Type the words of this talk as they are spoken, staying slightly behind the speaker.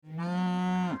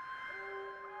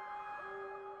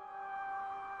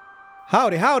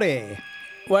Howdy, howdy.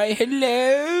 Why,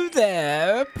 hello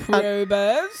there,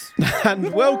 probers.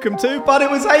 And welcome to But It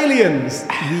Was Aliens,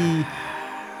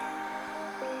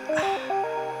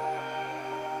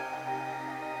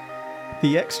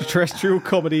 the extraterrestrial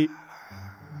comedy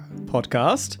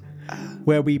podcast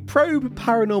where we probe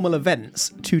paranormal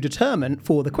events to determine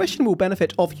for the questionable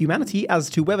benefit of humanity as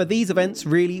to whether these events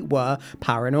really were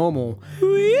paranormal.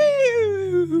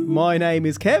 My name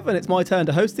is Kev and it's my turn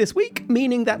to host this week,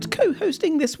 meaning that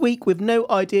co-hosting this week with no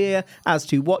idea as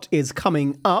to what is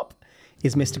coming up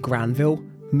is Mr. Granville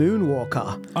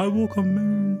Moonwalker. I walk on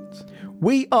moons.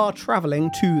 We are travelling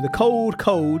to the cold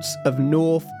colds of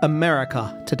North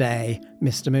America today,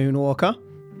 Mr. Moonwalker.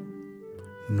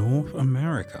 North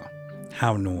America?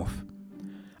 How north?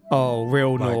 Oh,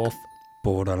 real Like north.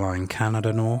 Borderline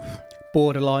Canada north?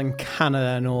 Borderline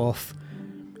Canada north.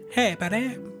 Hey,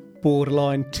 buddy.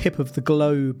 Borderline tip of the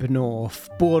globe north.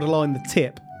 Borderline the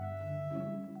tip.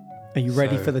 Are you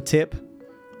ready So- for the tip?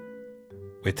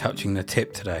 We're touching the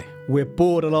tip today. We're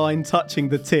borderline touching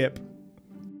the tip.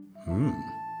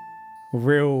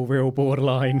 Real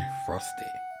borderline. Frosty.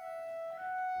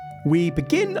 We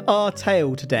begin our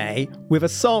tale today with a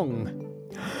song.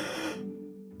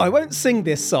 I won't sing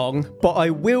this song, but I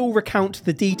will recount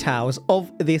the details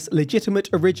of this legitimate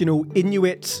original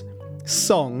Inuit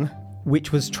song,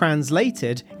 which was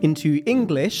translated into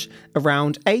English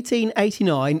around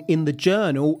 1889 in the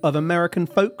Journal of American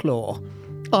Folklore.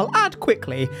 I'll add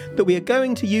quickly that we are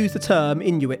going to use the term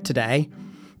Inuit today.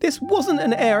 This wasn't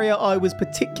an area I was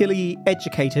particularly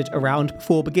educated around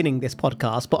before beginning this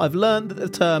podcast, but I've learned that the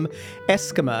term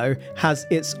Eskimo has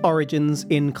its origins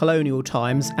in colonial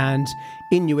times and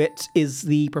Inuit is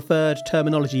the preferred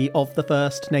terminology of the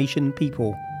First Nation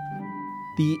people.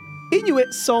 The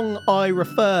Inuit song I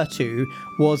refer to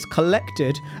was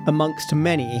collected amongst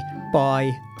many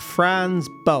by Franz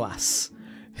Boas,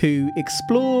 who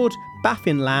explored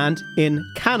Baffinland in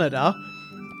Canada,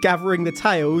 gathering the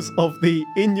tales of the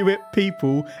Inuit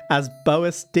people as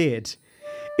Boas did.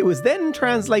 It was then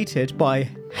translated by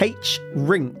H.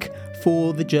 Rink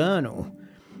for the journal.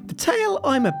 The tale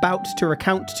I'm about to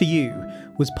recount to you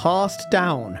was passed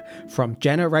down from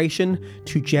generation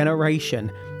to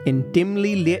generation in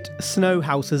dimly lit snow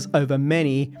houses over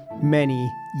many,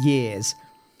 many years.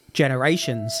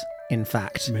 Generations, in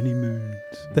fact. Many moons.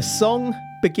 The song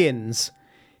begins.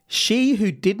 She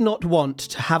who did not want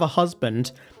to have a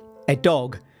husband, a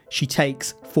dog she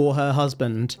takes for her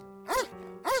husband.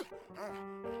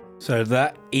 So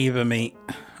that I'm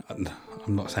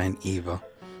not saying either.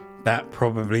 That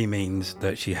probably means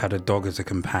that she had a dog as a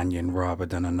companion rather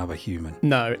than another human.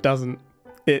 No, it doesn't.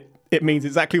 It means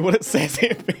exactly what it says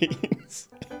it means.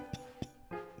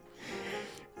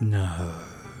 No.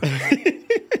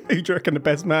 Who do you reckon the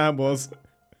best man was?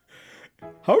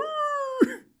 Ho!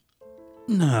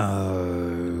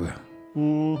 No.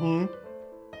 Mm-hmm.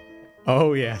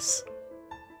 Oh, yes.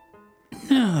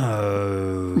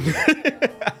 No.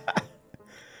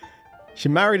 She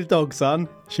married a dog, son.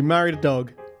 She married a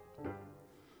dog.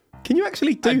 Can you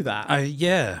actually do that?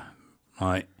 Yeah.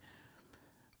 Right.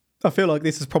 I feel like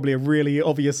this is probably a really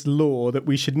obvious law that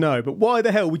we should know, but why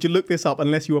the hell would you look this up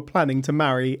unless you were planning to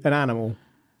marry an animal?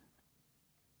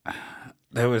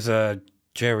 There was a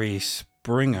Jerry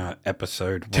Springer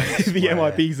episode once The where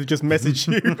MIBs have just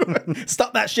messaged you.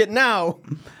 Stop that shit now.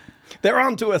 They're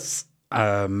on to us.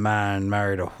 a man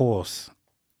married a horse.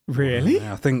 Really?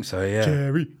 I think so, yeah.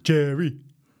 Jerry.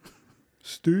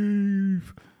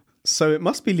 Steve. So it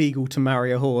must be legal to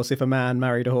marry a horse if a man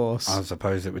married a horse. I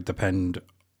suppose it would depend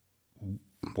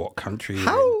what country you're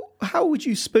in. How would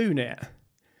you spoon it?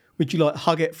 Would you like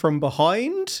hug it from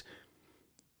behind?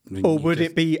 Or would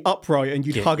it be upright and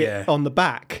you'd hug it on the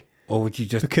back? Or would you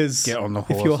just Because get on the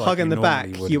horse if you're like hugging you the back,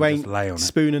 normally would you and ain't just lay on it?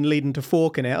 spooning leading to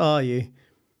forking it, are you?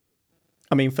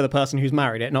 I mean, for the person who's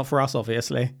married it, not for us,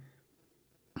 obviously.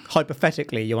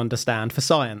 Hypothetically, you understand, for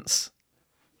science.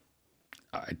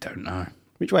 I don't know.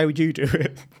 Which way would you do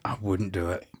it? I wouldn't do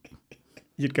it.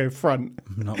 You'd go front.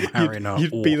 I'm not marrying a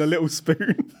You'd be the little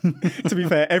spoon. To be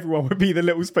fair, everyone would be the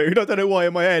little spoon. I don't know why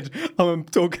in my head I'm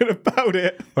talking about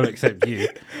it. Well, except you.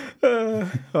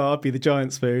 I'd be the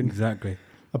giant spoon. Exactly.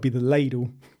 I'd be the ladle.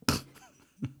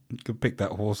 You could pick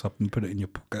that horse up and put it in your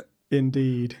pocket.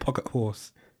 Indeed. Pocket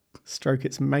horse. Stroke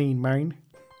its mane.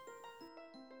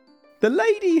 The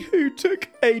lady who took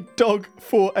a dog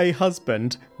for a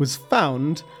husband was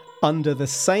found under the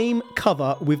same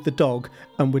cover with the dog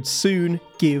and would soon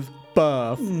give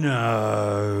birth.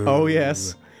 No. Oh,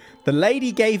 yes. The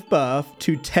lady gave birth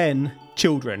to 10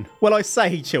 children. Well, I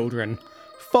say children.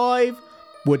 5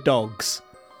 were dogs.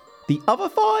 The other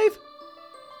 5?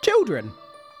 Children.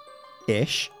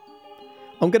 Ish.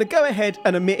 I'm going to go ahead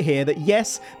and admit here that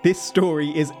yes, this story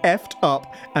is effed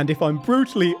up, and if I'm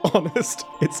brutally honest,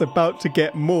 it's about to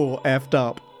get more effed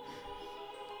up.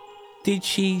 Did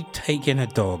she take in a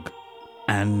dog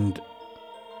and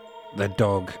the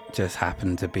dog just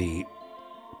happened to be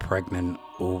pregnant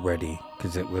already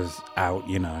because it was out,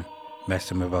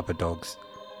 messing with other dogs?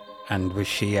 And was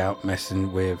she out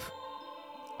messing with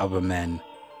other men?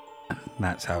 And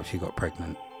that's how she got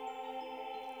pregnant.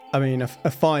 I mean, a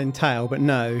fine tale, but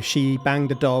no, she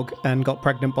banged a dog and got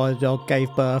pregnant by the dog, gave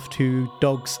birth to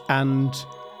dogs and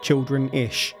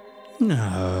children-ish.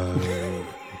 No.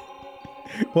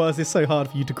 Why is this so hard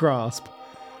for you to grasp?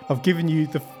 I've given you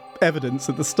the evidence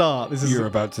at the start. You're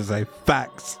about to say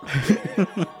facts.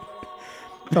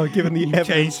 I've given the evidence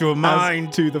changed your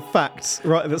mind to the facts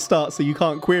right at the start, so you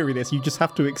can't query this. You just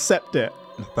have to accept it.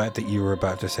 The fact that you were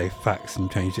about to say facts and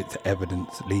changed it to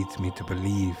evidence leads me to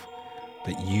believe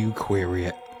that you query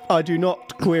it. I do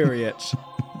not query it.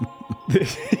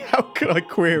 How could I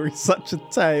query such a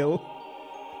tale?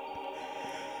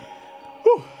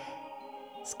 Whew.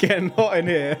 It's getting hot in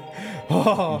here.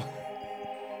 Oh.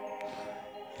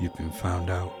 You've been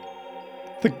found out.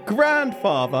 The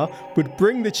grandfather would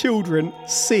bring the children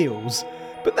seals,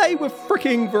 but they were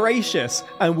freaking voracious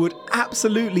and would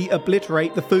absolutely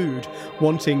obliterate the food,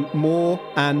 wanting more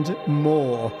and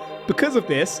more. Because of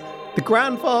this, the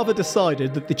grandfather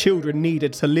decided that the children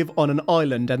needed to live on an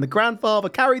island, and the grandfather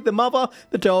carried the mother,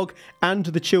 the dog, and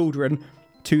the children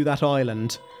to that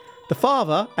island. The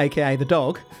father, aka the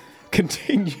dog,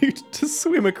 continued to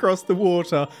swim across the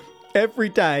water every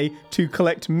day to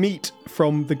collect meat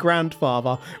from the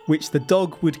grandfather, which the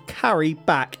dog would carry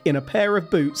back in a pair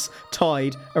of boots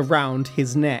tied around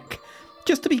his neck.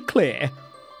 Just to be clear,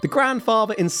 the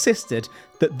grandfather insisted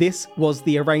that this was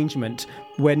the arrangement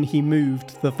when he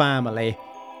moved the family.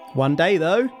 One day,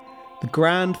 though, the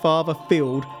grandfather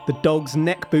filled the dog's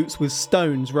neck boots with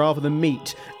stones rather than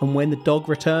meat, and when the dog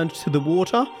returned to the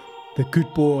water, the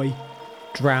good boy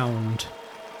drowned.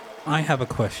 I have a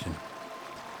question.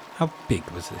 How big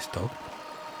was this dog?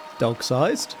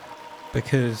 Dog-sized.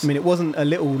 Because... I mean, it wasn't a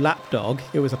little lap dog.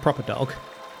 It was a proper dog,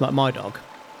 like my dog.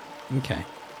 Okay.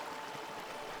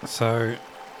 So,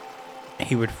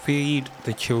 he would feed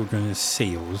the children as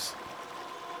seals,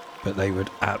 but they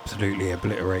would absolutely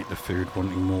obliterate the food,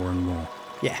 wanting more and more.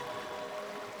 Yeah.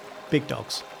 Big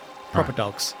dogs. Proper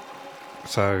dogs.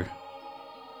 So,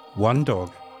 one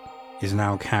dog is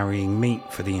now carrying meat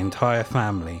for the entire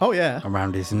family. Oh, yeah.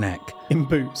 Around his neck. In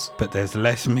boots. But there's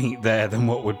less meat there than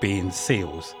what would be in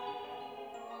seals.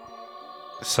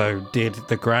 So did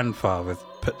the grandfather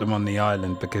put them on the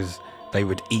island because they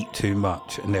would eat too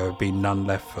much and there would be none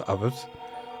left for others?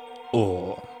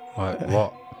 Or,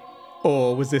 what?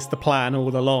 Or was this the plan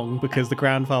all along because the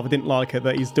grandfather didn't like it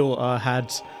that his daughter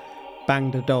had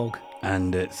banged a dog?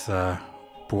 And it's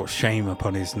brought shame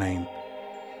upon his name.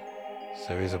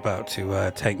 So he's about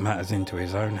to take matters into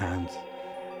his own hands.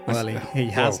 Well, he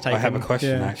has taken... I have a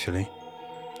question, actually.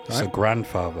 It's a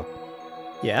grandfather.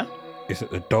 Yeah? Is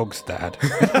it the dog's dad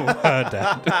or her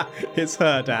dad? It's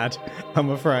her dad.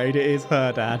 I'm afraid it is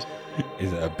her dad.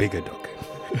 Is it a bigger dog?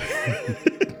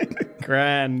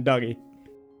 Grand doggy.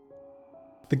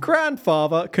 The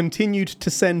grandfather continued to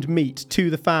send meat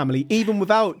to the family, even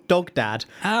without dog dad.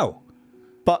 How?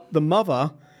 But the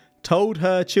mother told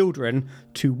her children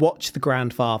to watch the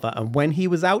grandfather, and when he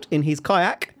was out in his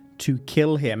kayak, to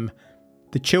kill him.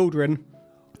 The children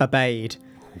obeyed.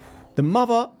 The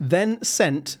mother then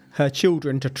sent her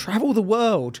children to travel the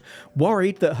world,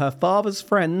 worried that her father's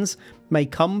friends may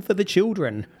come for the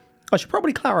children. I should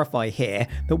probably clarify here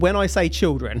that when I say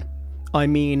children, I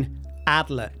mean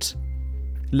Adlet.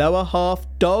 Lower half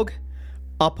dog,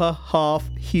 upper half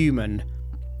human.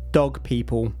 Dog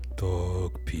people.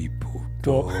 Dog people.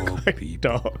 Dog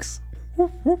people. Dogs.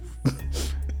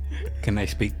 Can they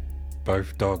speak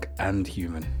both dog and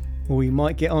human? We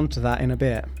might get onto that in a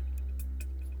bit.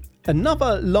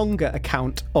 Another longer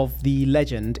account of the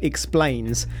legend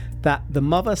explains that the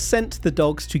mother sent the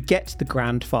dogs to get the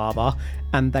grandfather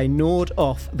and they gnawed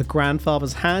off the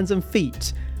grandfather's hands and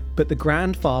feet, but the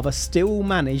grandfather still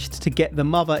managed to get the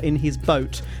mother in his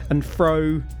boat and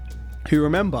throw, who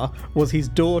remember was his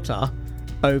daughter,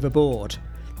 overboard.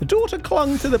 The daughter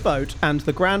clung to the boat and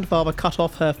the grandfather cut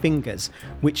off her fingers,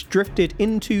 which drifted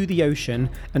into the ocean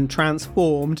and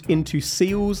transformed into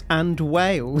seals and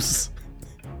whales.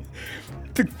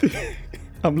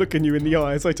 I'm looking you in the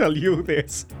eyes, I tell you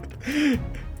this.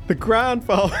 The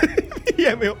grandfather...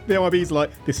 yeah, the MIB's like,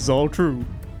 this is all true.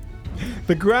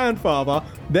 The grandfather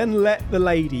then let the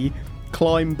lady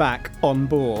climb back on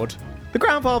board. The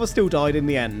grandfather still died in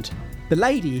the end. The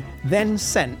lady then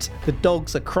sent the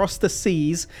dogs across the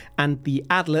seas and the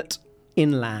Adlet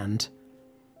inland.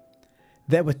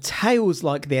 There were tales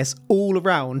like this all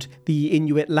around the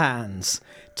Inuit lands.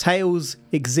 Tales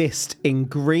exist in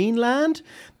Greenland,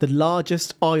 the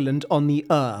largest island on the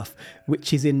earth,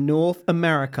 which is in North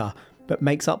America, but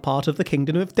makes up part of the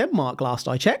Kingdom of Denmark last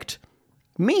I checked.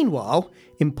 Meanwhile,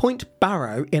 in Point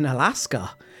Barrow in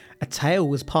Alaska, a tale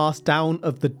was passed down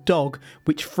of the dog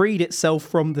which freed itself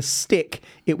from the stick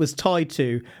it was tied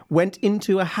to, went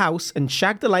into a house and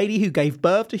shagged the lady who gave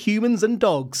birth to humans and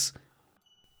dogs.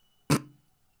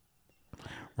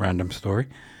 Random story.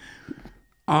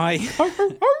 I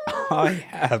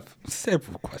have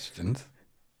several questions.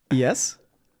 Yes.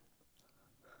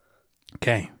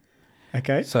 Okay.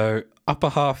 Okay. So, upper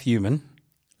half human,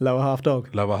 Lower half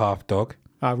dog. lower half dog.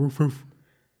 Roof, roof.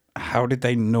 How did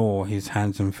they gnaw his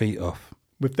hands and feet off?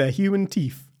 With their human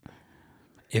teeth.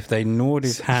 If they gnawed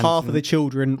his hands... Half of the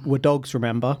children were dogs,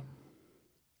 remember?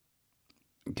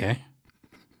 Okay.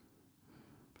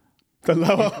 The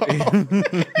lower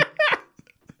half.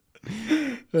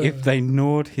 If they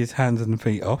gnawed his hands and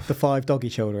feet off, The 5 doggy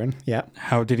children, yeah.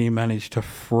 how did he manage to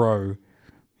throw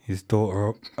his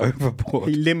daughter overboard?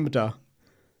 He limbed her.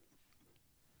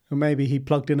 Or maybe he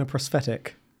plugged in a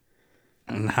prosthetic.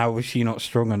 And how was she not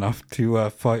strong enough to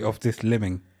fight off this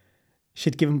limbing?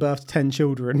 She'd given birth to 10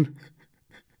 children.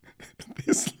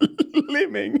 This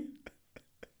limbing.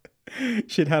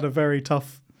 She'd had a very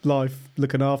tough life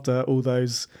looking after all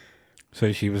those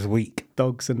So she was weak.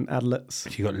 dogs and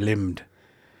adlets. She got limbed.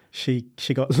 She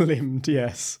got limbed,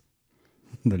 yes.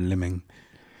 The limbing.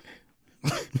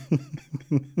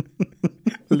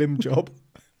 Limb job.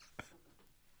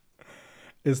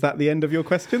 Is that the end of your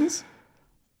questions?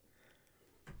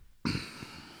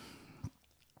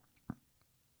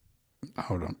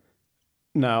 Hold on.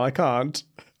 No, I can't.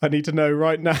 I need to know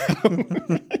right now.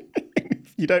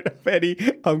 If you don't have any,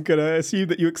 I'm going to assume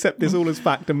that you accept this all as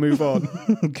fact and move on.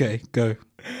 Okay, go.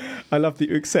 I love that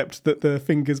you accept that the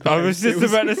fingers I became was just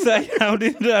seals. about to say, how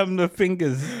did the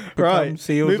fingers become Right,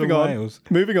 seals moving and on. whales?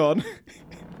 Moving on.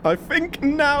 I think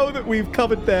now that we've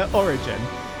covered their origin,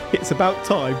 it's about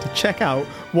time to check out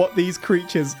what these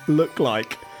creatures look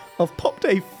like. I've popped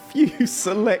a few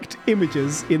select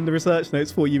images in the research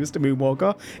notes for you, Mr.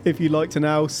 Moonwalker, if you'd like to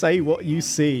now say what you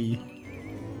see.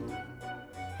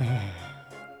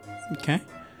 Okay.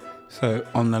 So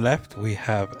on the left, we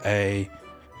have a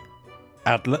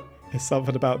Adlet. There's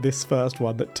something about this first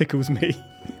one that tickles me.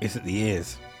 Is it the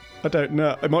ears? I don't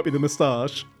know. It might be the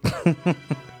moustache.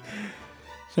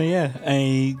 So yeah,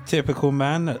 a typical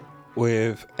man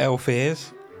with elf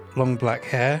ears, long black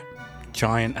hair,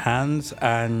 giant hands,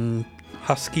 and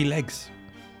husky legs.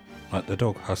 Like the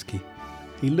dog, Husky.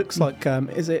 He looks like,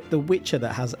 is it The Witcher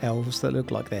that has elves that look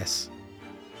like this?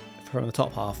 From the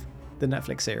top half, the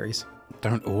Netflix series.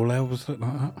 Don't all elves look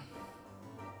like that?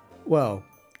 Well,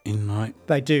 In like...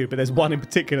 they do, but there's one in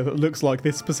particular that looks like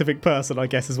this specific person, I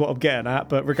guess is what I'm getting at.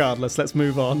 But regardless, let's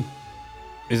move on.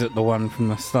 Is it the one from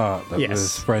the start that Yes.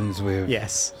 was friends with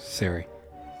Yes. Siri?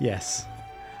 Yes.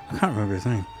 I can't remember his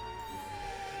name.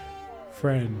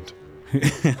 Friend.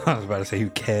 I was about to say, who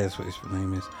cares what his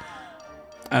name is?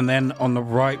 And then on the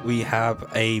right, we have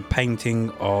a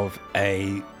painting of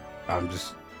a...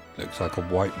 looks like a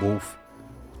white wolf.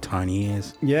 Tiny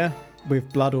ears. Yeah,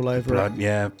 with blood all over Blood, it.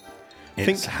 yeah.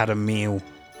 It's had a meal.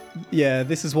 Yeah,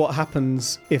 this is what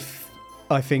happens if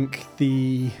I think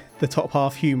the top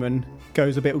half human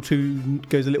goes a little too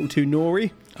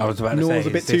Nori. I was about to say, Gnaws a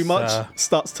bit too much,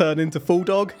 starts turning into full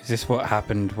dog. Is this what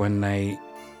happened when they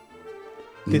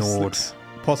This gnawed looks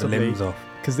the possibly limbs off?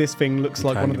 because this thing looks And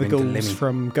like one turned of the him into ghouls Limmy.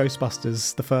 from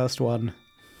Ghostbusters, the first one.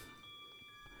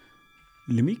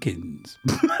 Limmykins.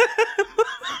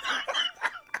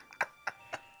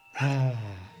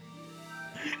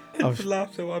 I've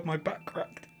laughed so hard my back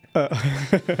cracked.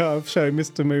 I've shown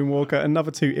Mr. Moonwalker another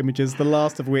 2 images, the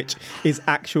last of which is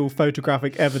actual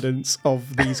photographic evidence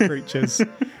of these creatures,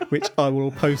 which I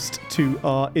will post to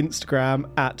our Instagram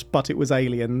at But It Was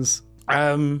Aliens.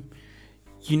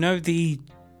 You know the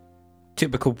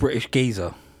typical British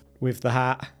geezer? With the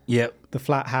hat, Yep. the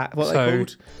flat hat. What are So- they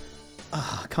called?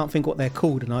 I can't think what they're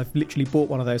called, and I've literally bought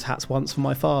one of those hats once for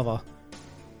my father.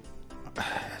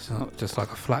 It's not just like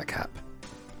a flat cap.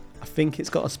 I think it's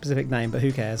got a specific name, but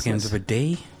who cares? Begins with a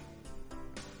D.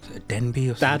 Is it a Denby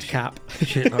or Dad some cap.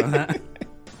 shit like that?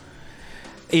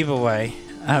 Either way,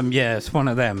 yeah, it's one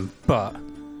of them, but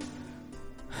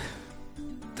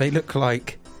they look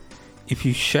like if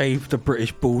you shaved a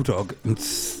British bulldog and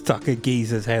stuck a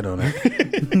geezer's head on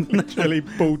it. Literally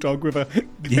bulldog with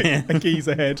a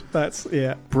geezer head. That's,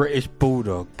 yeah. British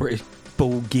bulldog. British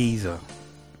bull geezer.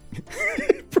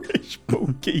 British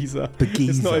bull geezer. Begeezer.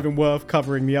 It's not even worth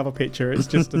covering the other picture. It's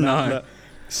just an Adlet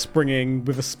springing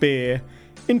with a spear.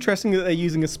 Interesting that they're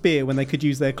using a spear when they could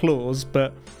use their claws,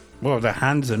 but... Well, their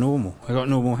hands are normal. They got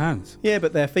normal hands. Yeah,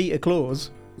 but their feet are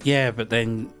claws. Yeah, but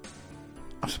then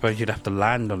I suppose you'd have to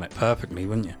land on it perfectly,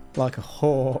 wouldn't you? Like a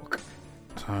hawk.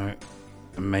 So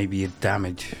maybe you'd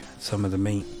damage some of the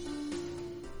meat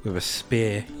with a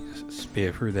spear.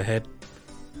 Spear through the head.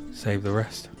 Save the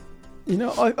rest. You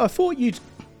know, I thought you'd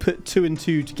put two and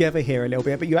two together here a little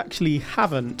bit, but you actually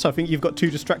haven't. I think you've got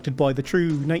too distracted by the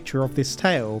true nature of this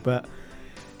tale, but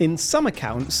in some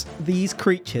accounts, these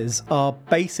creatures are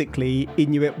basically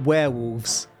Inuit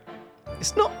werewolves.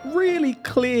 It's not really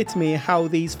clear to me how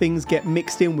these things get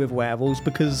mixed in with werewolves,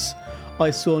 because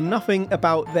I saw nothing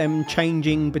about them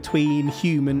changing between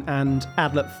human and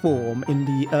Adlet form in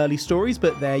the early stories,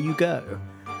 but there you go.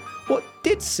 What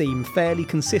did seem fairly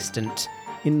consistent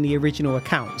in the original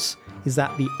accounts is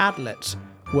that the Adlet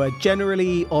were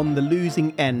generally on the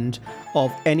losing end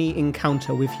of any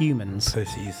encounter with humans.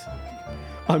 Pussies.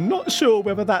 I'm not sure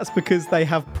whether that's because they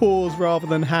have paws rather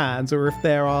than hands, or if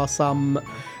there are some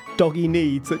doggy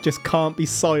needs that just can't be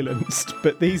silenced,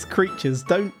 but these creatures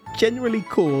don't generally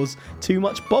cause too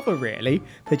much bother, really.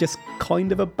 They're just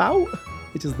kind of about.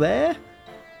 They're just there.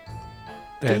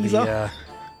 They're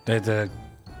the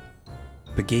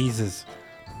begeezers.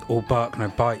 All bark, no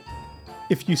bite.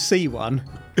 If you see one...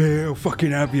 Yeah, I'll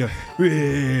fucking have you.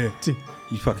 Yeah.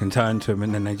 You fucking turn to them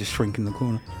and then they just shrink in the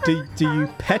corner. Do you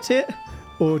pet it?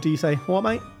 Or do you say, what,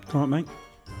 mate? All right, mate.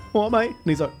 What, mate? And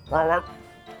he's like,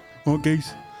 what,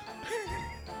 geese?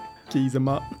 Geese them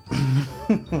up.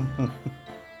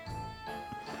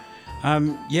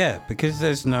 Yeah, because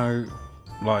there's no,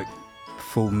 like,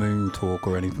 full moon talk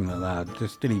or anything like that. I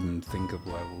just didn't even think of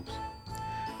werewolves.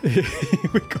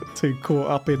 We got too caught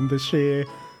up in the sheer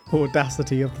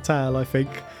audacity of the tale, I think.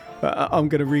 I'm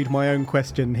going to read my own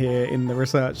question here in the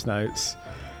research notes.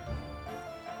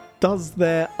 Does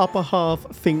their upper half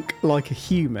think like a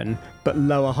human, but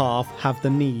lower half have the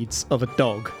needs of a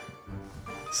dog?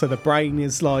 So the brain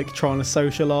is like trying to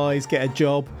socialise, get a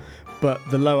job, but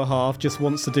the lower half just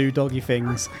wants to do doggy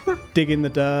things. Dig in the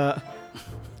dirt,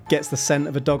 gets the scent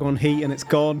of a dog on heat and it's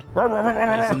gone.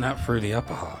 Isn't that through the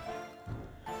upper half?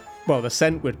 Well, the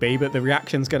scent would be, but the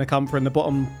reaction's going to come from the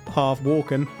bottom half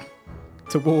walking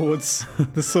towards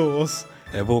the source.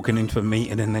 They're walking into a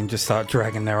meeting and then just start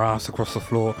dragging their ass across the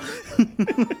floor.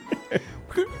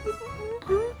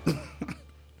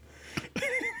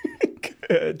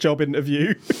 Job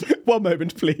interview. 1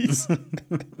 moment, please.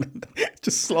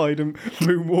 Just slide them,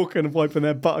 moonwalking and wiping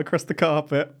their butt across the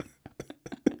carpet.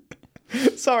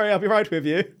 Sorry, I'll be right with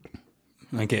you.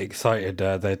 They get excited,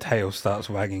 their tail starts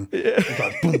wagging. Yeah. It's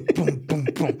like boom, boom, boom,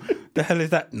 boom. The hell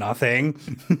is that? Nothing.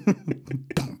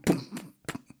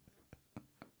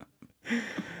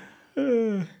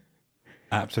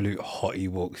 Absolute hottie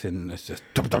walks in and it's just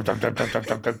it's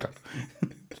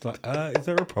like, is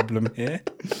there a problem here?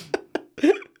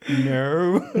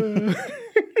 No.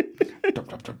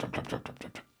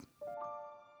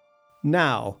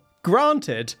 Now,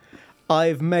 granted,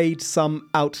 I've made some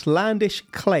outlandish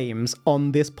claims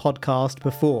on this podcast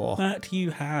before. That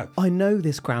you have. I know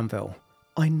this, Granville.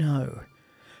 I know.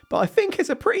 But I think it's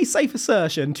a pretty safe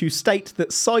assertion to state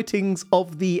that sightings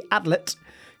of the Adlet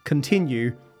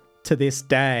continue to this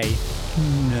day.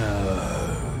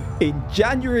 No. In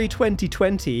January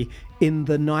 2020, in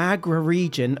the Niagara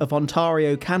region of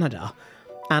Ontario, Canada,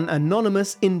 an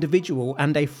anonymous individual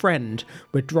and a friend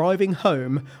were driving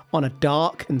home on a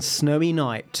dark and snowy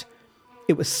night.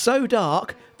 It was so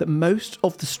dark that most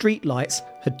of the streetlights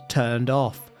had turned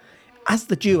off. As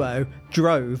the duo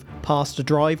drove past a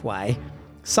driveway,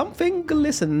 something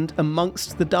glistened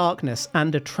amongst the darkness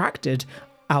and attracted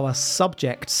our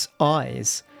subject's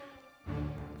eyes.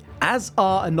 As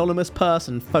our anonymous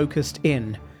person focused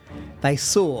in, they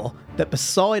saw that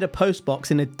beside a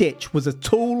postbox in a ditch was a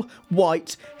tall,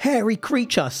 white, hairy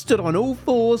creature stood on all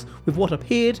fours with what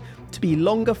appeared to be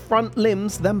longer front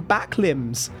limbs than back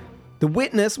limbs. The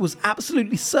witness was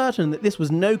absolutely certain that this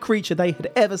was no creature they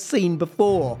had ever seen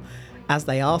before. As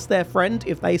they asked their friend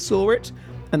if they saw it,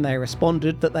 and they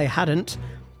responded that they hadn't,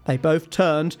 they both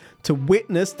turned to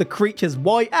witness the creature's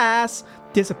white ass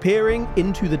disappearing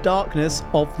into the darkness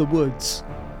of the woods.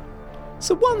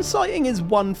 So one sighting is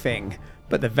one thing,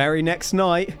 but the very next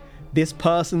night, this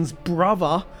person's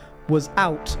brother was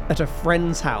out at a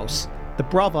friend's house The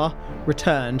brother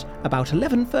returned about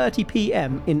 11:30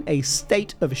 p.m. in a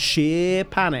state of sheer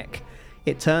panic.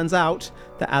 It turns out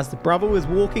that as the brother was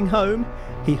walking home,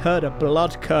 he heard a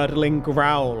blood-curdling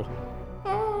growl.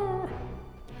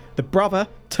 The brother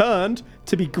turned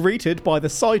to be greeted by the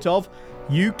sight of,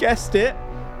 you guessed it,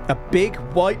 a big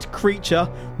white creature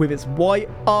with its white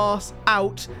arse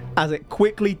out as it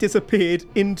quickly disappeared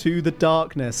into the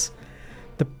darkness.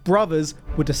 The brothers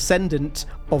were descendant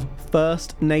of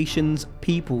First Nations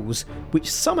peoples,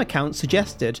 which some accounts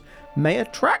suggested may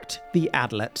attract the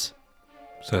Adlet.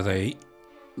 So they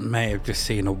may have just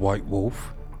seen a white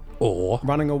wolf, or...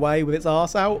 running away with its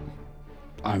arse out?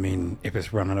 I mean, if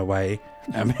it's running away,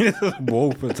 I mean, it's a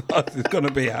wolf, its arse is going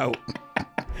to be out.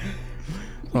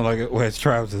 It's not like it wears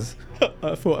trousers.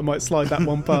 I thought I might slide that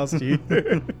one past you.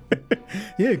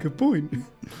 Yeah, good point.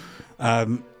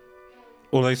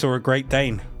 Or they saw a Great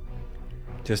Dane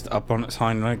just up on its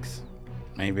hind legs.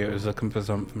 Maybe it was looking for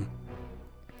something.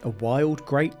 A wild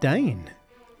Great Dane?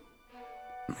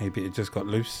 Maybe it just got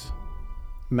loose.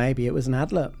 Maybe it was an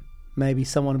Adlet. Maybe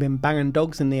someone had been banging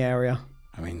dogs in the area.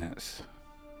 I mean, that's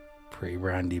pretty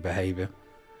randy behaviour.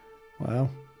 Well,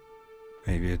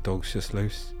 maybe a dog's just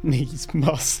loose. Needs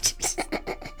must.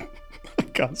 I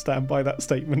can't stand by that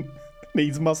statement.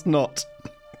 Needs must not.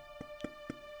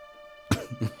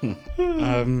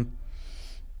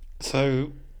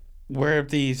 So where have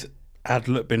these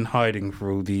Adlet been hiding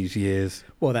for all these years?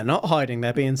 Well, they're not hiding,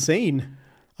 they're being seen.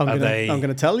 I'm going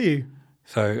to tell you.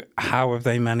 So how have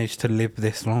they managed to live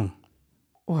this long?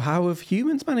 Well, how have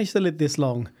humans managed to live this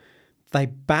long? They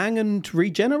bang and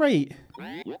regenerate.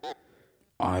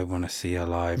 I want to see a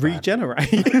live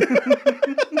regenerate.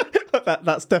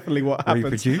 That's definitely what happens.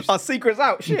 Reproduce? Our secret's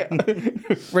out. Shit.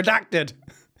 Redacted.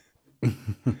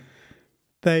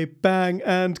 They bang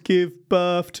and give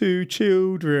birth to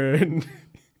children.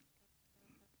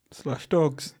 /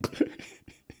 dogs.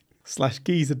 /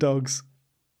 geezer dogs.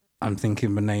 I'm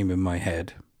thinking of a name in my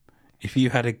head. If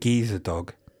you had a geezer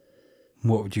dog,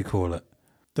 what would you call it?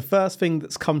 The first thing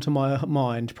that's come to my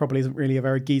mind probably isn't really a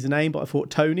very geezer name, but I thought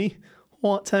Tony.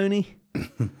 What, Tony?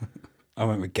 I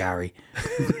went with Gary.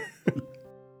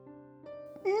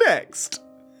 Next,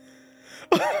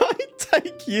 I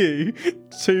take you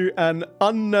to an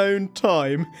unknown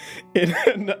time in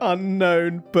an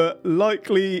unknown but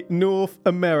likely North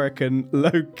American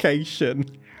location.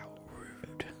 How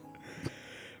rude.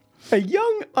 A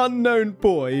young unknown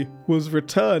boy was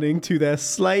returning to their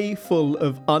sleigh full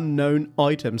of unknown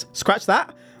items. Scratch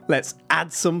that. Let's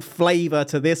add some flavour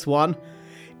to this one.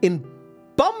 In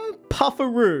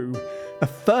Bumpufferoo, a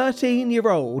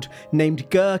 13-year-old named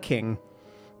Gherkin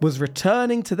was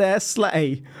returning to their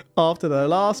sleigh after the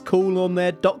last call on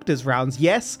their doctor's rounds.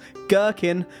 Yes,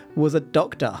 Gherkin was a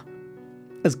doctor.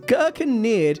 As Gherkin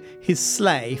neared his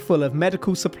sleigh full of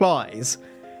medical supplies,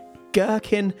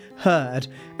 Gherkin heard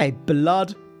a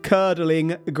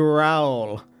blood-curdling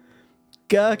growl.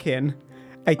 Gherkin,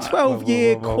 a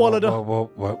 12-year qualified...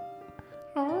 Whoa.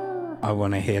 I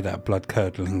want to hear that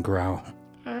blood-curdling growl.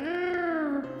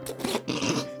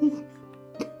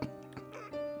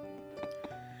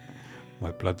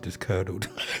 My blood just curdled.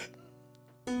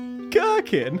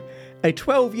 Gherkin, a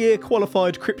 12-year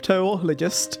qualified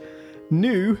cryptologist,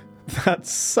 knew that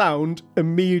sound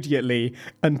immediately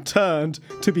and turned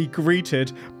to be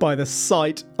greeted by the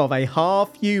sight of a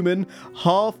half-human,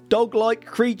 half-dog-like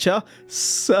creature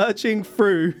surging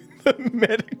through the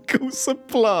medical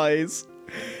supplies.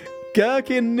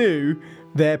 Gherkin knew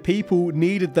their people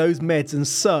needed those meds, and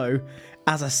so,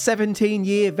 as a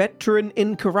 17-year veteran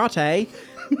in karate,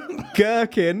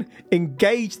 Gherkin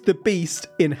engaged the beast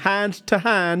in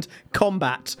hand-to-hand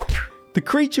combat. The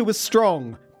creature was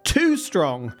strong, too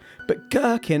strong, but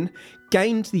Gherkin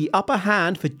gained the upper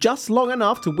hand for just long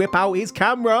enough to whip out his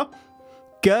camera.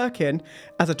 Gherkin,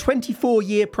 as a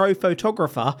 24-year pro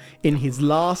photographer in his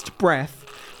last breath,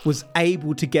 was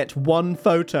able to get one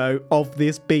photo of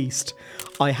this beast.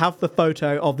 I have the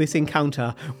photo of this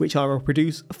encounter, which I will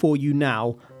produce for you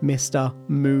now, Mr.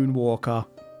 Moonwalker.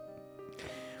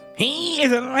 He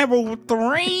is a level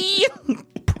 3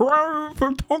 pro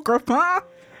photographer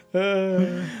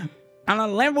and a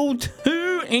level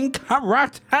 2 in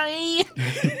karate.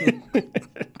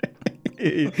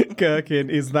 Gherkin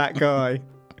is that guy.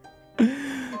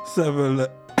 So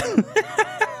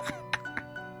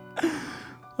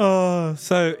oh,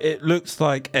 so it looks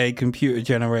like a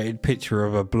computer-generated picture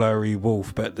of a blurry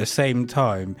wolf, but at the same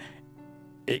time,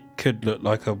 it could look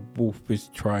like a wolf is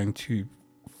trying to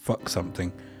fuck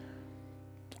something.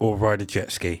 Or ride a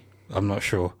jet ski. I'm not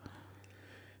sure.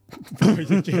 Ride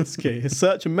a jet ski.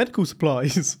 Search and medical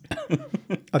supplies.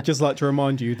 I'd just like to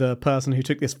remind you, the person who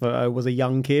took this photo was a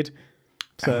young kid.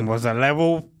 So And was a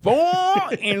level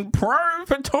 4 in pro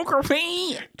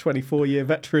photography. 24-year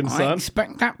veteran, I son.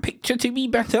 expect that picture to be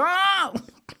better.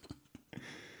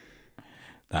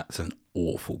 That's an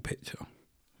awful picture.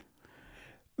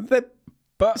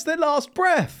 It's their last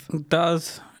breath. It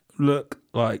does look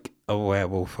like a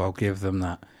werewolf. I'll give them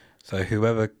that. So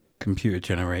whoever computer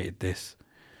generated this,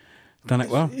 done it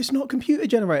well. It's not computer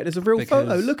generated. It's a real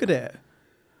photo. Look at it.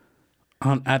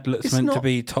 Aren't adlets It's meant to not-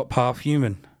 be top half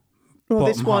human? Well,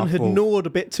 this Bottom one half had wolf. gnawed a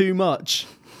bit too much.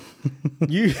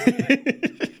 You,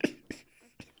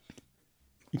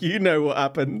 you know what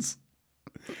happens.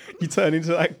 You turn into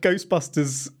that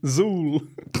Ghostbusters Zool.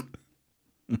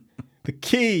 The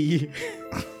key.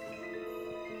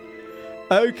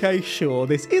 Okay, sure,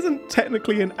 this isn't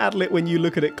technically an adlet when you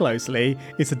look at it closely.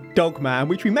 It's a dogman,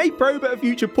 which we may probe at a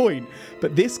future point,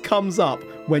 but this comes up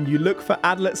when you look for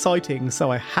adlet sightings,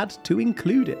 so I had to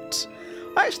include it.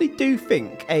 I actually do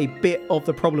think a bit of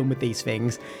the problem with these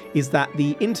things is that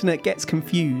the internet gets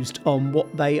confused on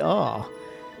what they are.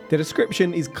 The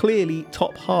description is clearly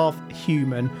top half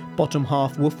human, bottom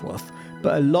half woof woof,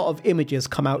 but a lot of images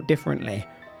come out differently.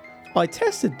 I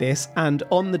tested this, and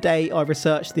on the day I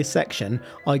researched this section,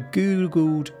 I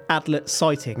googled adlet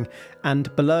sighting,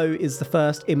 and below is the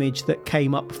first image that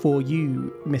came up for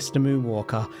you, Mr.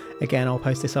 Moonwalker. Again, I'll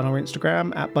post this on our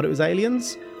Instagram at But It Was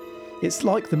Aliens. It's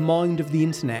like the mind of the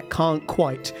internet can't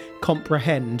quite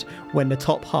comprehend when the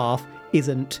top half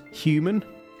isn't human.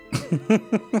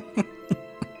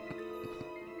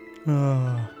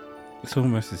 It's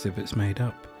almost as if it's made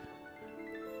up.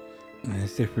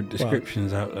 There's different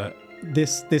descriptions out there.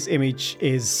 This image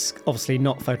is obviously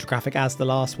not photographic as the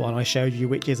last one I showed you,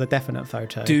 which is a definite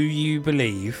photo. Do you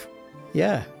believe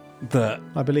Yeah, that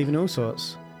I believe in all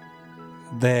sorts.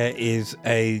 there is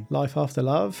a Life after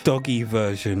love. doggy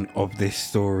version of this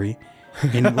story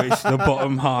in which the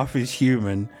bottom half is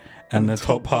human and the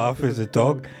top half is a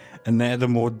dog, and they're the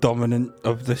more dominant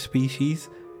of the species,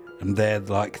 and they're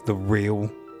like the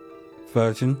real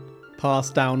version?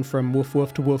 Passed down from woof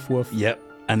woof to woof woof. Yep.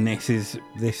 And this is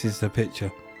the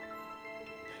picture.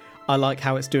 I like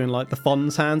how it's doing like the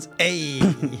Fonz hands. Hey!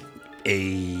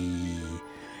 Ayy.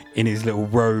 In his little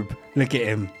robe. Look at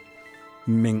him.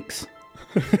 Minx.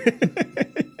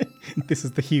 This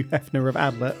is the Hugh Hefner of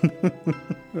Adlet.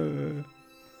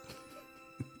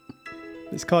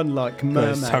 It's kind of like Got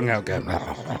his tongue mermaid. out going.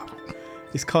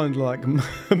 It's kind of like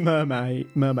mermaid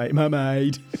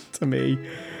to me.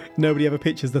 Nobody ever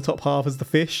pictures the top half as the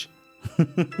fish.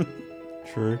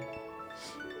 True.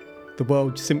 The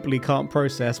world simply can't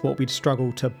process what we'd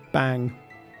struggle to bang.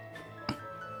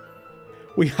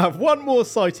 We have one more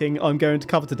sighting I'm going to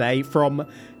cover today from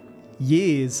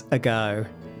years ago.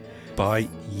 By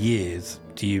years,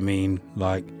 do you mean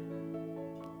like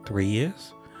 3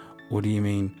 years? Or do you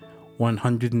mean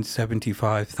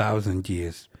 175,000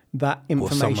 years? That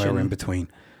Or somewhere in between?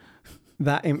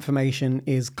 That information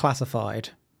is classified.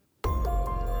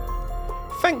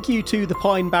 Thank you to the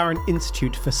Pine Barren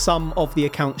Institute for some of the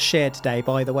accounts shared today,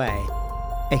 by the way.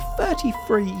 A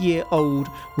 33-year-old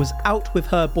was out with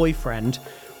her boyfriend,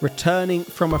 returning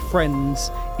from a friend's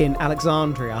in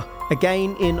Alexandria,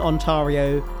 again in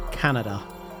Ontario, Canada.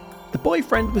 The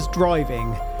boyfriend was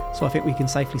driving, so I think we can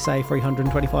safely say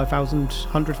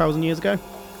 100,000 years ago.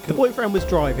 The boyfriend was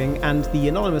driving, and the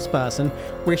anonymous person,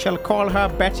 we shall call her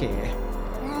Betty,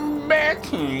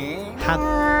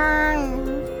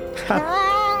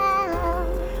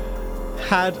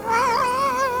 had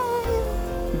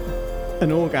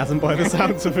an orgasm by the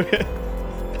sounds of it,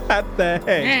 had their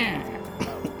head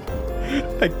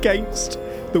against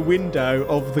the window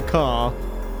of the car,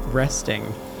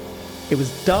 resting. It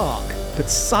was dark, but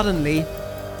suddenly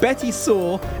Betty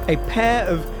saw a pair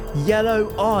of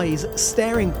yellow eyes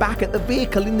staring back at the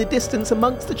vehicle in the distance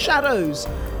amongst the shadows.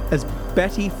 As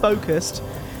Betty focused,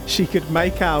 she could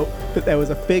make out that there was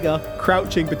a figure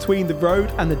crouching between the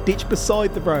road and the ditch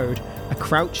beside the road, a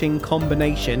crouching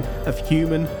combination of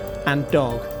human and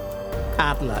dog.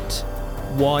 Adlet.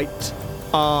 White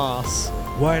ass.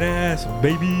 White ass,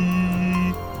 baby.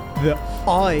 The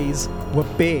eyes were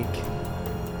big.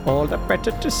 All the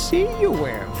better to see you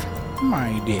with.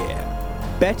 My dear.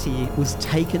 Betty was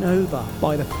taken over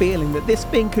by the feeling that this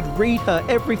thing could read her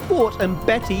every thought, and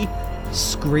Betty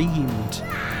screamed.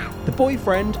 The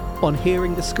boyfriend, on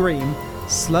hearing the scream,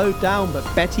 slowed down, but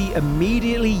Betty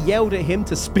immediately yelled at him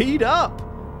to speed up.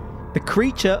 The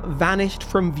creature vanished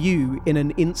from view in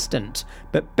an instant,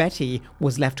 but Betty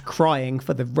was left crying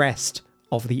for the rest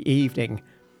of the evening.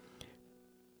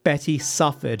 Betty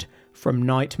suffered from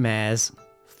nightmares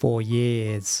for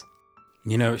years.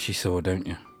 You know what she saw, don't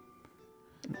you?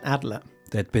 Adlet.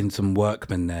 There'd been some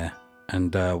workmen there,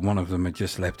 and one of them had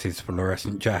just left his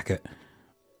fluorescent jacket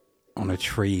on a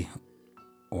tree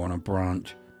or on a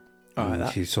branch.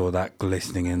 And she saw that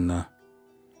glistening in the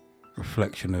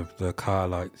reflection of the car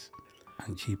lights,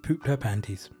 and she pooped her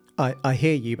panties. I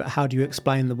hear you, but how do you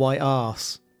explain the white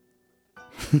arse?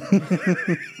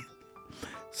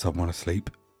 Someone asleep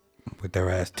with their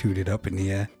ass tooted up in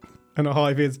the air. And a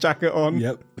high-vis jacket on.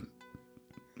 Yep.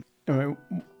 I mean,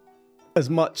 as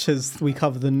much as we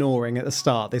cover the gnawing at the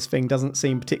start, this thing doesn't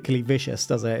seem particularly vicious,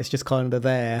 does it? It's just kind of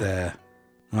there. There.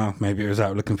 Well, maybe it was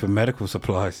out looking for medical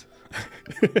supplies.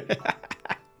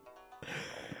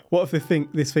 What if they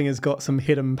think this thing has got some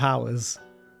hidden powers?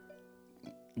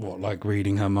 What, like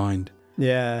reading her mind?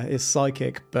 Yeah, it's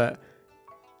psychic, but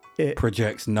it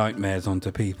projects nightmares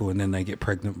onto people, and then they get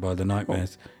pregnant by the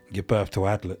nightmares and give birth to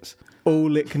adlets.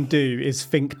 All it can do is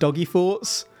think doggy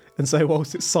thoughts, and so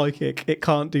whilst it's psychic, it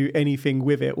can't do anything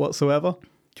with it whatsoever.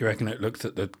 Do you reckon it looks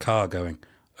at the car going,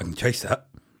 I can chase that?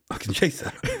 I can chase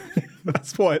that.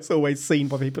 That's why it's always seen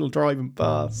by people driving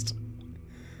past.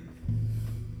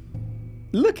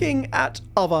 Looking at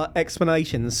other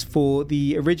explanations for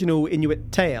the original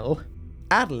Inuit tale,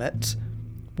 Adlet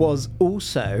was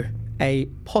also a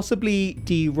possibly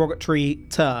derogatory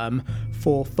term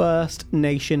for First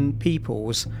Nation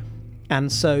peoples,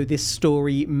 and so this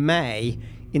story may,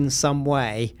 in some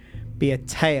way, be a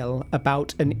tale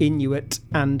about an Inuit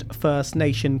and First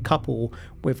Nation couple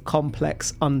with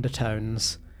complex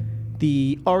undertones.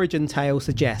 The origin tale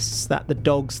suggests that the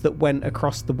dogs that went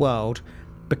across the world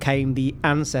became the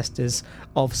ancestors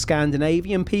of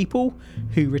Scandinavian people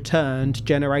who returned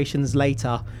generations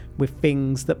later with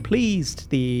things that pleased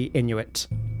the Inuit.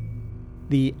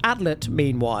 The Adlet,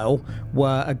 meanwhile,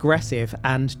 were aggressive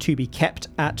and to be kept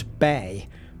at bay.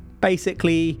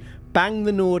 Basically, bang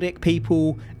the Nordic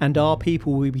people and our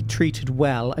people will be treated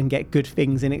well and get good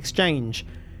things in exchange.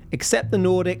 Accept the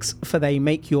Nordics, for they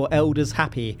make your elders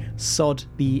happy, sod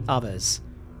the others.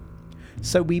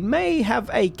 So we may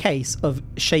have a case of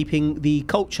shaping the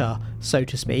culture, so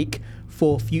to speak,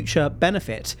 for future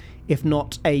benefit, if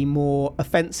not a more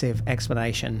offensive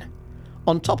explanation.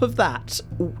 On top of that,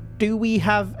 do we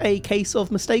have a case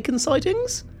of mistaken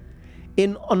sightings?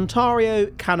 In Ontario,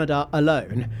 Canada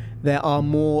alone, there are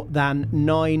more than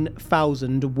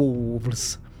 9,000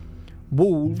 wolves.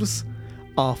 Wolves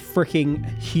are freaking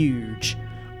huge.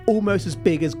 Almost as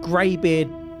big as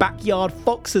greybeard backyard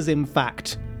foxes, in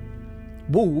fact.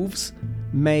 Wolves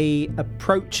may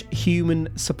approach human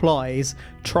supplies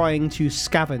trying to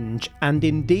scavenge, and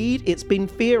indeed it's been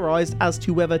theorised as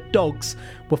to whether dogs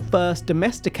were first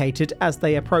domesticated as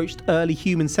they approached early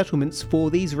human settlements for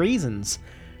these reasons.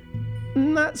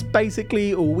 And that's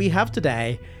basically all we have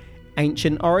today.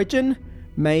 Ancient origin,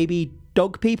 maybe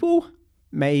dog people,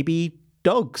 maybe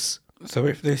dogs. So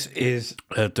if this is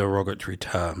a derogatory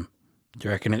term, do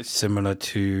you reckon it's similar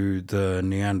to the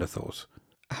Neanderthals?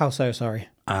 How so, sorry?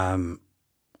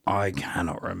 I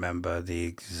cannot remember the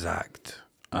exact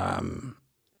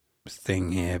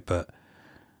thing here, but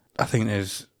I think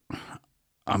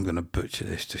I'm going to butcher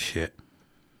this to shit.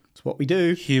 It's what we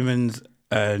do. Humans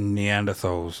and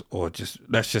Neanderthals, or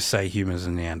let's just say humans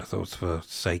and Neanderthals for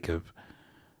sake of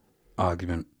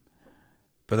argument.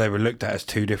 But they were looked at as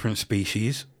two different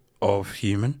species of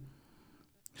human.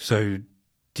 So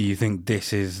do you think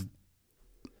this is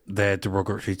their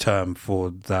derogatory term for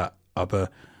that other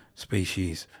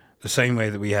species? The same way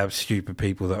that we have stupid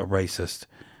people that are racist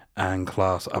and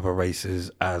class other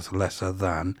races as lesser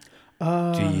than,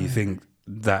 do you think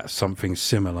that's something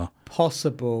similar?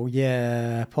 Possible,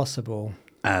 yeah, possible.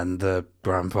 And the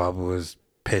grandfather was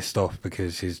pissed off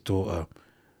because his daughter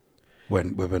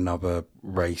went with another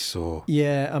race, or...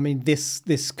 Yeah, I mean,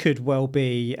 this could well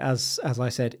be, as I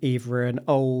said, either an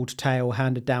old tale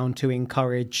handed down to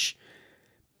encourage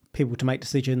people to make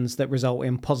decisions that result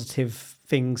in positive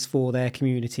things for their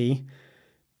community,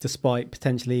 despite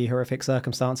potentially horrific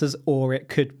circumstances, or it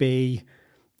could be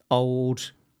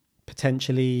old,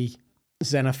 potentially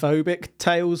xenophobic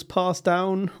tales passed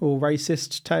down, or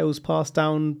racist tales passed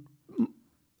down.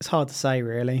 It's hard to say,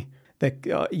 really.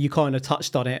 You kind of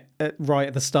touched on it right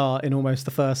at the start in almost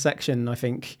the first section, I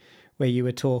think, where you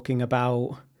were talking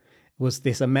about, was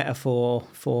this a metaphor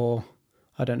for...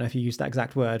 I don't know if you used that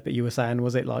exact word, but you were saying,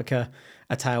 was it like a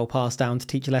tale passed down to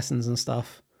teach lessons and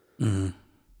stuff? Mm-hmm.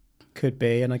 Could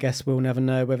be, and I guess we'll never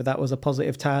know whether that was a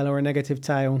positive tale or a negative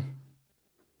tale.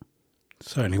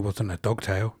 Certainly wasn't a dog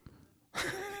tale.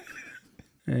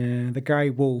 The grey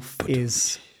wolf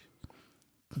is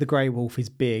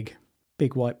big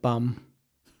white bum,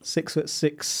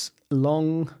 6'6"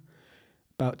 long,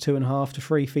 about 2.5 to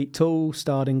 3 feet tall,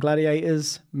 starred in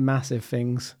Gladiators. Massive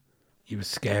things. He was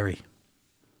scary,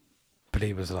 but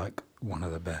he was like one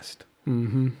of the best.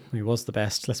 He was the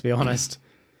best, let's be honest.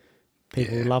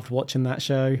 People loved watching that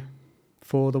show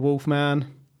for the Wolfman.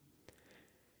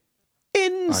 I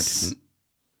didn't.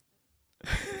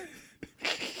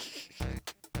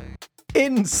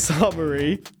 In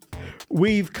summary,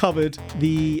 we've covered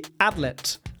the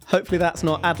Adlet. Hopefully that's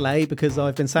not Adley, because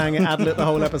I've been saying it Adlet the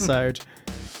whole episode.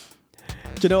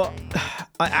 Do you know what?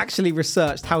 I actually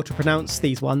researched how to pronounce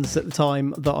these ones at the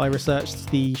time that I researched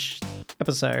the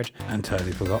episode. And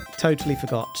totally forgot. Totally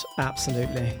forgot.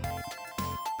 Absolutely.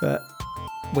 But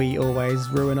we always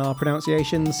ruin our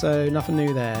pronunciation, so nothing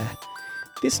new there.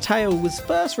 This tale was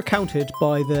first recounted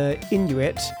by the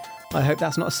Inuit. I hope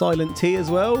that's not a silent T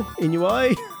as well,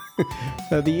 Inuit.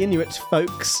 The Inuit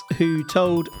folks who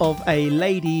told of a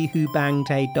lady who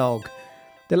banged a dog.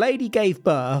 The lady gave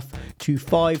birth to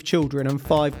 5 children and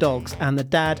 5 dogs, and the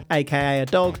dad, aka a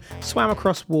dog, swam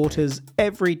across waters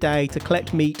every day to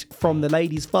collect meat from the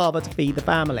lady's father to feed the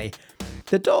family.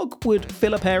 The dog would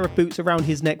fill a pair of boots around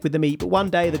his neck with the meat, but one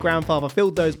day the grandfather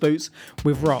filled those boots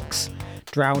with rocks,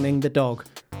 drowning the dog.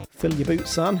 Fill your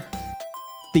boots, son.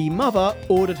 The mother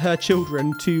ordered her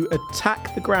children to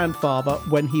attack the grandfather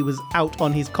when he was out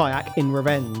on his kayak in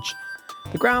revenge.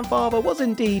 The grandfather was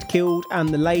indeed killed, and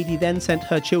the lady then sent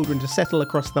her children to settle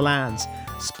across the lands,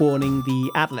 spawning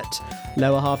the Adlet,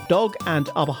 lower half dog and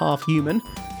upper half human,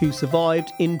 who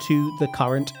survived into the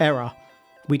current era.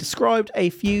 We described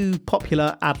a few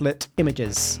popular Adlet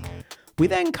images. We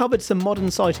then covered some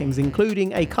modern sightings,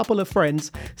 including a couple of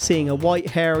friends seeing a white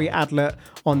hairy Adlet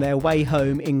on their way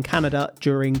home in Canada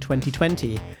during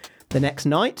 2020. The next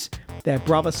night, their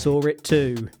brother saw it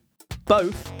too.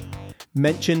 Both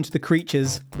mentioned the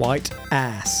creature's white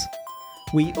ass.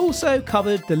 We also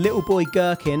covered the little boy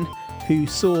Gherkin, who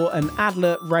saw an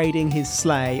Adlet raiding his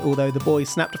sleigh, although the boy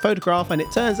snapped a photograph and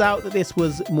it turns out that this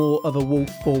was more of a wolf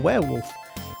or werewolf.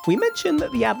 We mentioned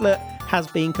that the Adlet has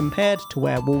been compared to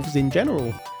werewolves in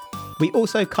general. We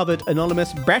also covered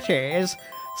anonymous Betty's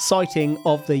sighting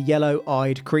of the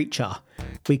yellow-eyed creature.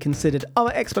 We considered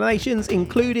other explanations,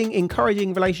 including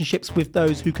encouraging relationships with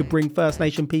those who could bring First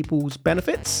Nation peoples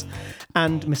benefits,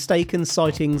 and mistaken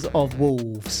sightings of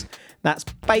wolves. That's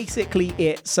basically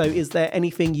it. So is there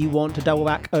anything you want to double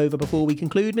back over before we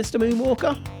conclude, Mr.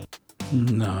 Moonwalker?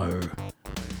 No.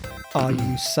 Are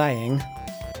you saying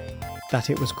that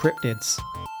it was cryptids?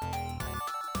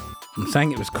 I'm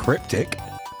saying it was cryptic,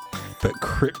 but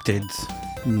cryptids,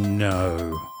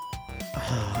 no.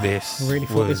 This I really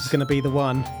thought this was going to be the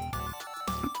one.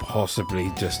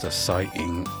 Possibly just a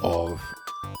sighting of...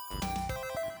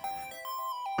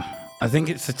 I think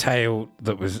it's a tale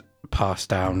that was passed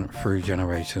down through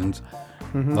generations.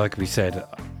 Mm-hmm. Like we said,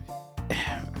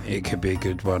 it could be a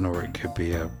good one or it could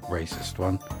be a racist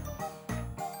one.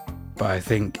 But I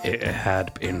think it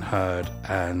had been heard,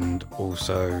 and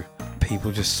also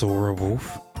people just saw a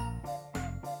wolf.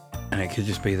 And it could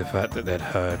just be the fact that they'd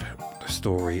heard the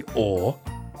story, or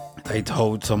they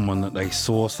told someone that they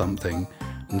saw something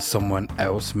and someone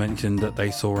else mentioned that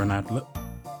they saw an Adlet.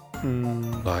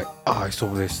 Like, oh, I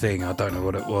saw this thing, I don't know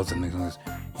what it was, and they goes,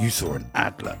 you saw an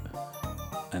Adlet,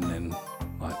 and then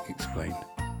like explained,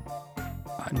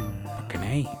 like, fucking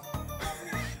hey.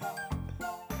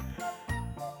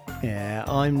 Yeah,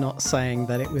 I'm not saying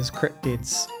that it was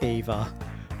cryptids either.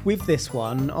 With this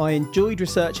one, I enjoyed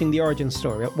researching the origin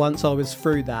story. Once I was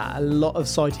through that, a lot of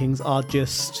sightings are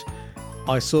just,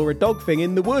 I saw a dog thing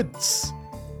in the woods.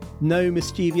 No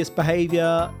mischievous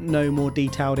behaviour, no more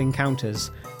detailed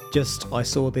encounters. Just, I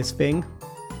saw this thing.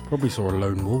 Probably saw a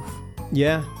lone wolf.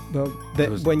 Yeah, well,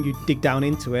 when you dig down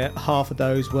into it, half of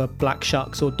those were black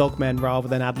shucks or dogmen rather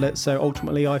than Adlets, so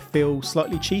ultimately I feel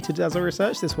slightly cheated as I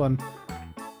researched this one.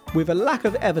 With a lack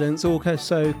of evidence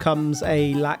also comes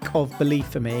a lack of belief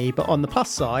for me, but on the plus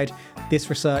side, this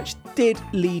research did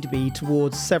lead me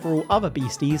towards several other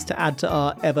beasties to add to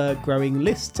our ever-growing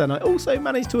lists, and I also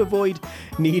managed to avoid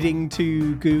needing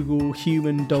to Google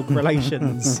human-dog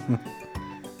relations.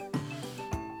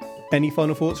 Any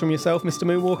final thoughts from yourself, Mr.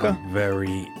 Moonwalker? I'm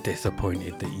very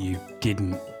disappointed that you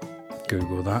didn't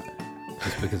Google that,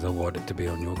 just because I wanted it to be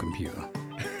on your computer.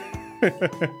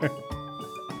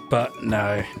 But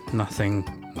no, nothing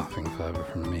further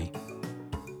from me.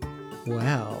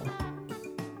 Well,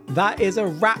 that is a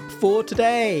wrap for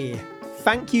today.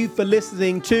 Thank you for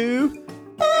listening to...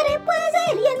 But It Was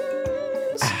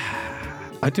Aliens!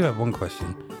 I do have one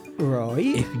question.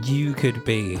 Right. If you could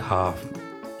be half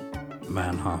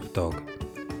man, half dog.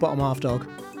 Bottom half dog.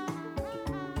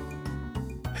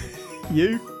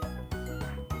 You?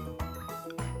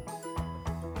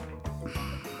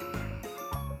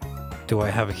 Do I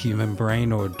have a human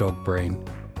brain or a dog brain?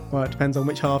 Well, it depends on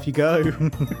which half you go.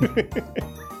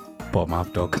 Bottom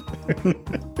half dog.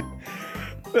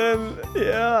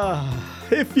 Yeah.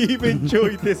 If you've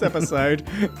enjoyed this episode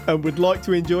and would like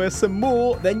to enjoy us some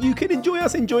more, then you can enjoy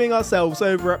us enjoying ourselves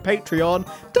over at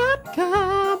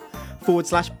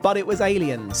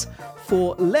patreon.com/ButItWasAliens.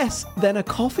 For less than a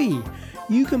coffee,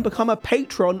 you can become a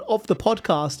patron of the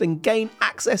podcast and gain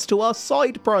access to our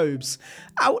side probes,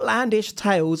 outlandish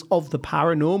tales of the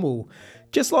paranormal.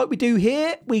 Just like we do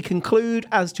here, we conclude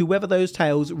as to whether those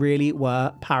tales really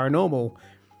were paranormal.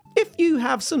 If you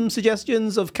have some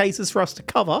suggestions of cases for us to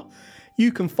cover,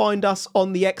 you can find us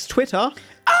on the Twitter. On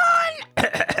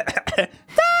the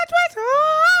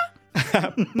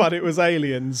Twitter! But it was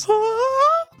aliens.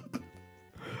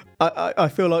 I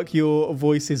feel like your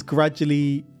voice is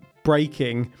gradually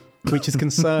breaking, which is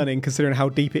concerning considering how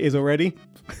deep it is already.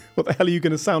 What the hell are you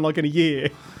going to sound like in a year?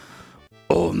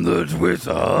 On the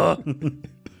Twitter.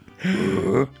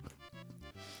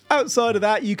 Outside of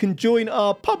that, you can join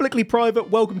our publicly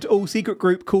private Welcome to All secret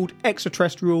group called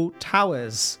Extraterrestrial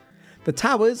Towers. The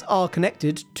towers are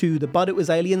connected to the But It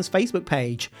Was Aliens Facebook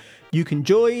page. You can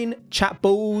join, chat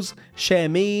balls, share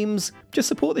memes, just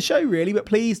support the show really, but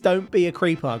please don't be a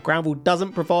creeper. Granville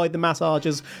doesn't provide the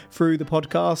massages through the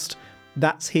podcast.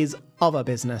 That's his other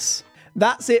business.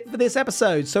 That's it for this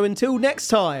episode, so until next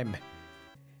time.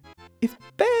 If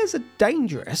bears are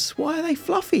dangerous, why are they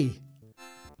fluffy?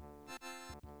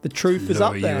 The truth is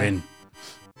up there. In.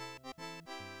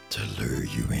 To lure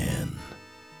you in.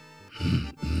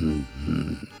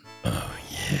 Oh,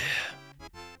 yeah.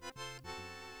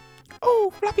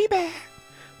 Oh, fluffy bear.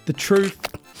 The truth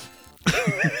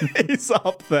is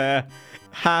up there.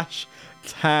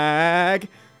 Hashtag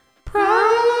probe.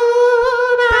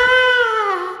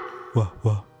 Whoa,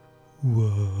 whoa.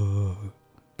 Whoa.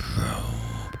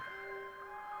 Probe.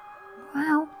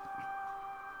 Wow.